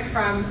different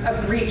from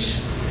a breach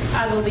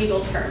as a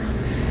legal term.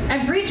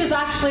 And breach is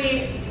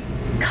actually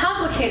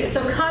complicated.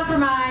 So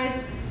compromise,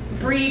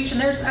 breach, and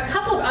there's a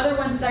couple of other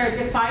ones that are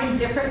defined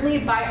differently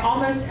by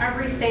almost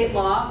every state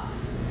law,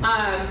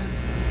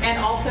 and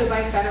also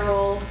by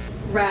federal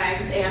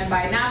regs and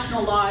by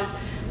national laws.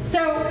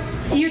 So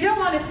you don't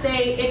want to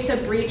say it's a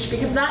breach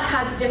because that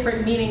has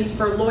different meanings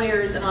for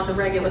lawyers and on the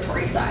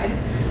regulatory side.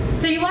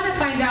 So you want to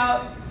find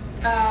out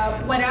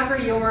whatever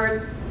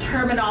your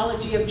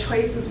terminology of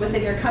choice is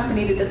within your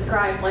company to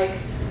describe, like,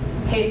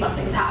 hey,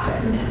 something's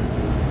happened.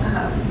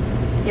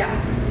 Yeah.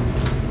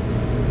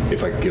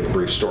 If I could give a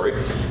brief story.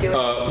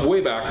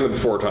 Way back in the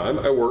before time,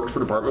 I worked for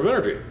Department of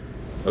Energy.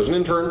 I was an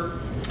intern,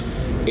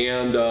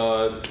 and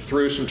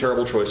through some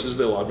terrible choices,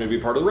 they allowed me to be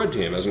part of the red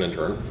team as an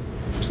intern.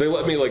 So they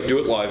let me do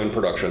it live in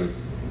production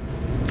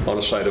on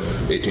a site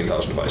of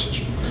 18,000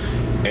 devices.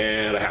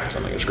 And I hacked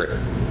something, it was great.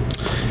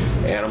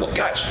 And I'm like,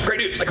 guys, great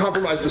news, I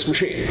compromised this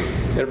machine.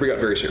 And everybody got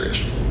very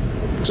serious.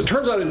 So it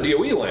turns out in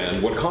DOE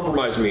land, what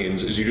compromise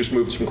means is you just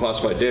moved some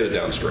classified data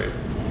downstream.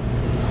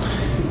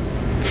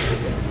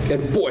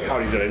 And boy,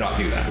 howdy did I not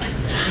do that.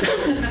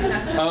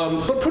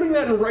 But putting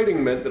that in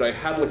writing meant that I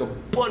had a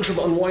bunch of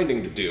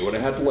unwinding to do, and I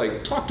had to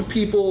talk to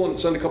people and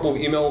send a couple of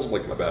emails,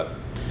 my bad.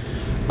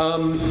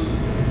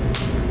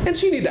 And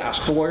so you need to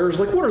ask the lawyers,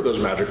 what are those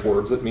magic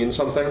words that mean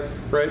something,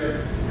 right?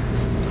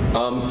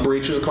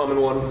 Breach is a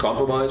common one,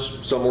 compromise,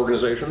 some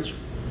organizations.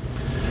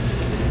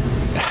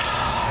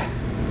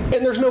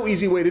 And there's no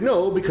easy way to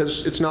know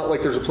because it's not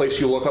like there's a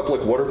place you look up,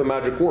 what are the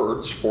magic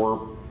words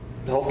for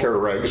healthcare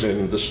regs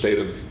in the state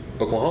of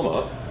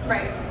Oklahoma.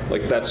 Right.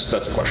 That's a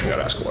question you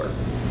gotta ask a lawyer.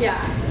 Yeah.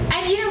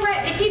 And you know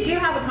what, if you do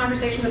have a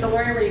conversation with a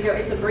lawyer where you go,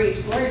 it's a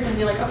breach, the lawyer's gonna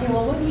be like, okay,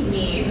 well, what do you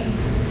mean?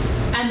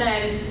 And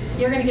then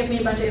you're gonna give me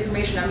a bunch of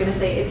information. I'm gonna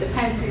say, it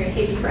depends, you're gonna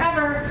hate me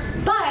forever,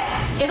 but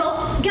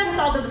it'll get us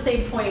all to the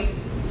same point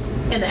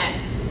in the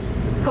end.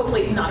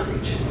 Hopefully not a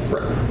breach.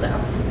 Right. So.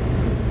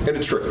 And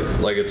it's tricky.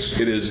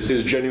 It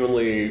is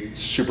genuinely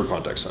super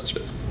context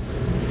sensitive.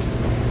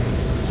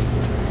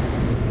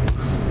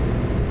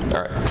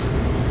 All right.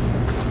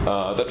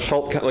 That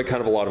felt kind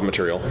of a lot of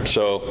material.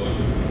 So,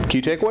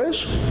 key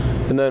takeaways,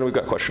 and then we've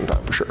got question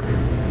time for sure.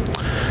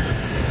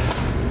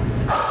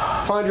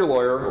 Find your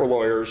lawyer or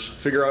lawyers,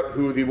 figure out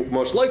who the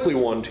most likely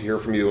one to hear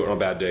from you on a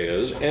bad day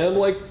is, and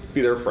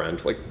be their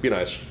friend, be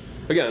nice.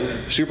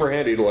 Again, super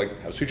handy to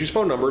have Suchi's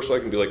phone number so I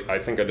can be I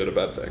think I did a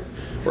bad thing,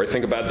 or I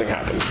think a bad thing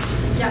happened.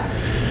 Yeah.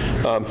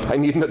 I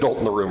need an adult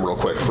in the room real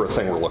quick for a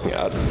thing we're looking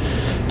at.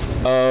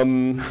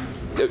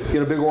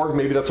 In a big org,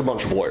 maybe that's a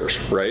bunch of lawyers,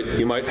 right?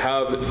 You might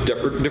have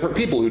different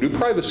people who do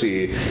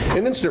privacy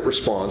and incident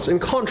response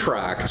and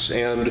contracts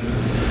and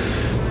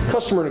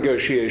customer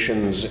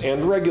negotiations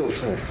and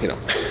regulation,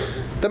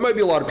 That might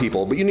be a lot of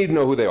people, but you need to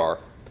know who they are.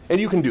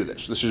 And you can do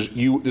this. This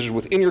is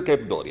within your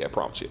capability, I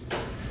promise you.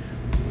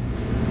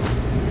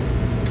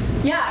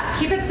 Yeah,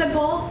 keep it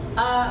simple,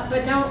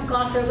 but don't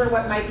gloss over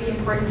what might be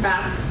important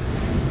facts.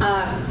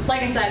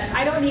 Like I said,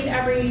 I don't need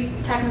every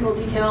technical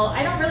detail.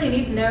 I don't really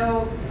need to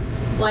know,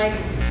 Apache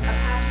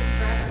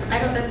threats.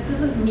 That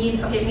doesn't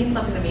mean, okay, it means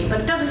something to me,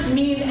 but it doesn't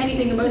mean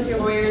anything to most of your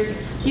lawyers.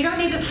 You don't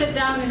need to sit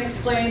down and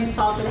explain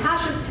salted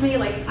hashes to me.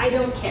 I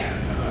don't care.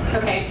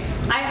 Okay,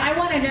 I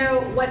want to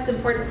know what's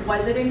important.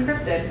 Was it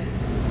encrypted?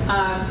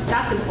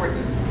 That's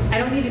important. I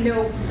don't need to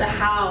know the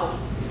how,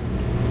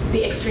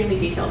 the extremely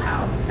detailed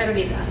how. I don't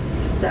need that.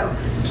 So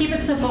keep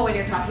it simple when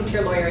you're talking to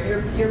your lawyer,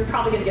 and you're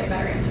probably going to get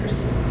better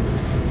answers.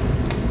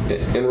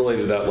 And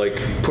related to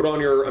that, put on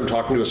your I'm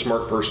talking to a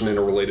smart person in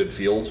a related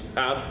field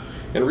ad,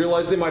 and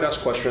realize they might ask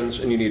questions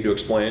and you need to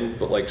explain,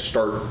 but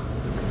start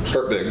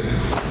big,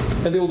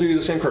 and they will do you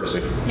the same courtesy.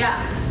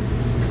 Yeah.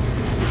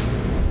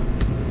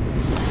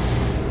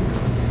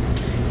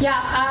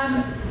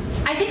 Yeah,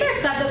 I think I've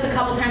said this a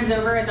couple times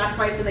over, and that's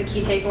why it's in the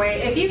key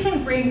takeaway. If you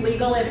can bring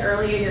legal in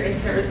early in your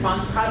incident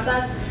response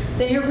process,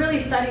 then you're really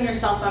setting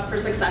yourself up for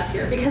success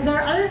here. Because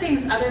there are other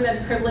things other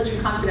than privilege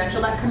and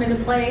confidential that come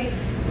into play,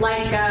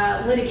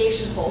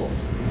 litigation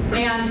holds.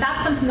 And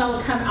that's something that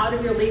will come out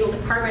of your legal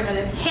department, and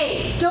it's,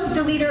 hey, don't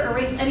delete or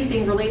erase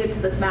anything related to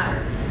this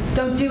matter.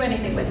 Don't do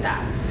anything with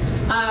that.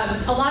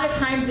 A lot of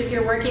times if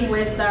you're working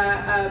with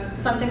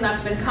something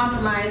that's been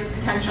compromised,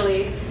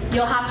 potentially,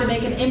 you'll have to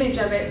make an image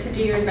of it to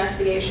do your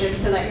investigation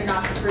so that you're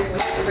not screwing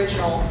with the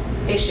original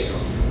issue,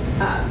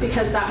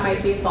 because that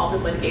might be involved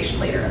in litigation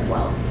later as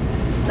well.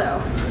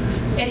 So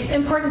it's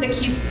important to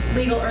keep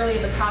legal early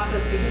in the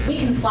process because we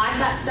can flag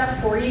that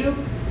stuff for you,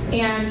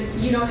 and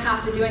you don't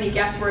have to do any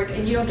guesswork,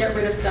 and you don't get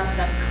rid of stuff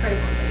that's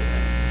critical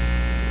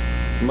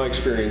later. My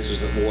experience is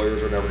that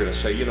lawyers are never going to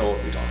say, you know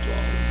what, we talk too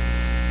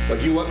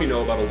often. You let me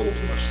know about a little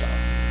too much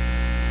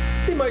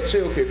stuff. They might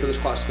say, okay, for this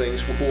class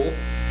things, we're cool,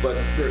 but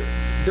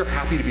they're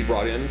happy to be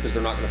brought in because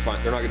they're not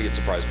going to get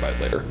surprised by it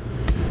later.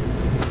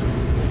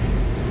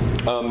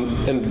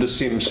 And this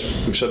seems,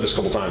 we've said this a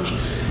couple times,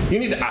 you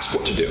need to ask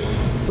what to do,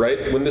 right?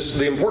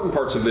 The important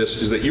parts of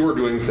this is that you are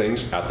doing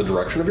things at the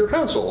direction of your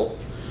counsel.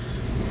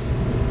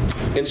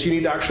 And so you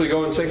need to actually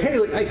go and say, hey,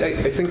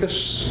 I think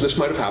this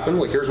might have happened.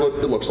 Here's what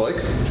it looks like.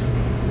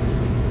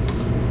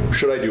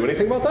 Should I do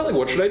anything about that?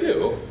 What should I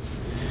do?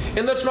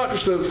 And that's not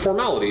just a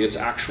formality, it's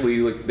actually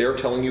like they're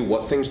telling you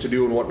what things to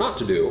do and what not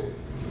to do,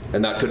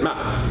 and that could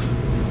matter.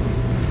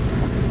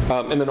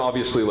 And then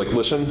obviously, like,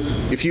 listen,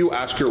 if you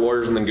ask your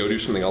lawyers and then go do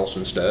something else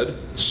instead,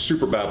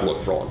 super bad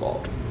look for all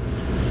involved.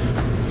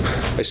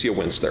 I see a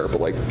wince there, but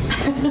like,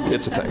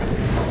 it's a thing.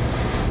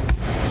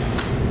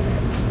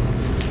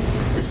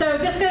 So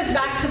this goes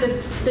back to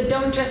the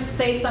don't just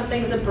say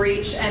something's a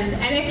breach,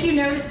 and if you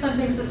notice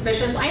something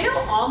suspicious, I know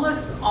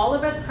almost all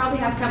of us probably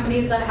have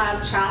companies that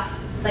have chats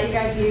that you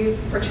guys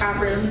use, or chat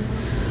rooms.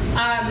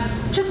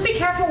 Just be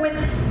careful with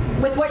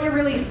what you're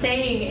really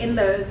saying in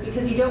those,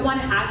 because you don't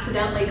want to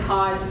accidentally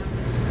cause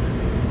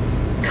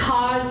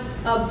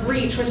a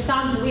breach, which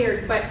sounds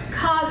weird, but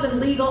cause a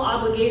legal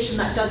obligation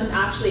that doesn't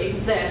actually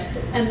exist,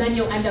 and then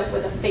you'll end up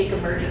with a fake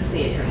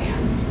emergency in your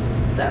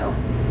hands. So,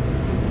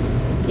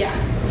 yeah.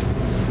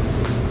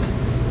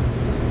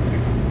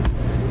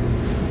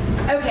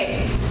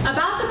 Okay,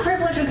 about the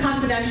privilege and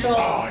confidential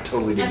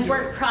and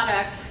work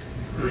product.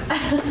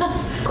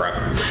 Crap.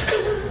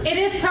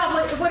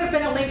 It would have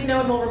been a link no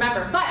one will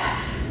remember, but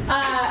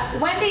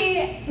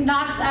Wendy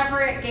Knox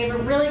Everett gave a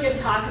really good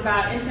talk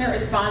about incident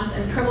response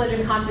and privilege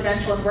and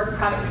confidential and work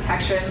product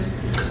protections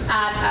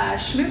at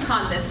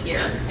ShmooCon this year.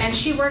 And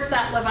she works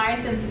at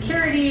Leviathan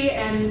Security,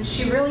 and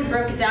she really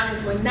broke it down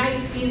into a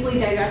nice, easily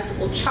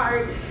digestible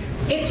chart.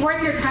 It's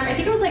worth your time. I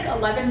think it was like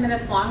 11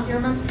 minutes long. Do you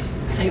remember?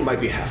 I think it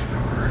might be half an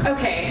hour.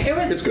 Okay, it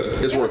was. It's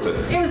good. It's worth it.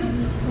 It was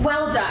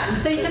well done.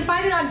 So you can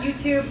find it on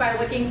YouTube by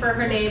looking for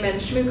her name and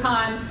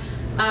ShmooCon,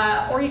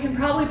 or you can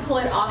probably pull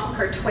it off of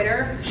her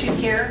Twitter. She's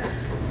here.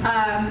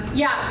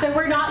 Yeah, so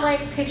we're not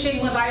like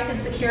pitching Leviathan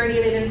Security.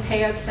 They didn't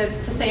pay us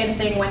to say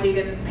anything. Wendy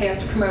didn't pay us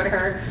to promote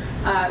her.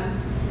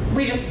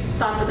 We just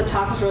thought that the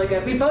talk was really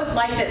good. We both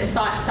liked it and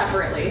saw it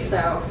separately,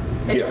 so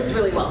it was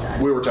really well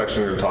done. We were texting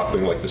her and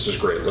talking like, this is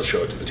great, let's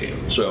show it to the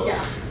team. So,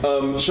 yeah.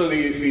 So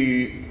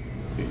the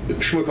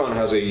ShmooCon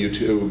has a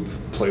YouTube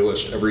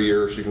playlist every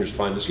year, so you can just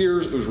find this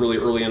year's. It was really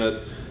early in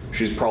it.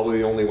 She's probably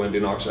the only Wendy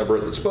Knox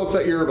Everett that spoke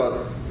that year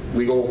about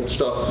legal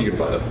stuff. You can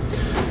find it.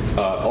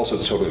 Also,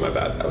 it's totally my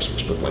bad. I was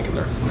supposed to put the link in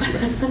there. That's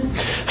okay.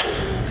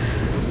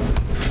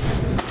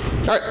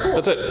 All right,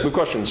 that's it. We have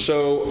questions.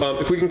 So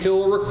if we can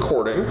kill a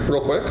recording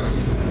real quick.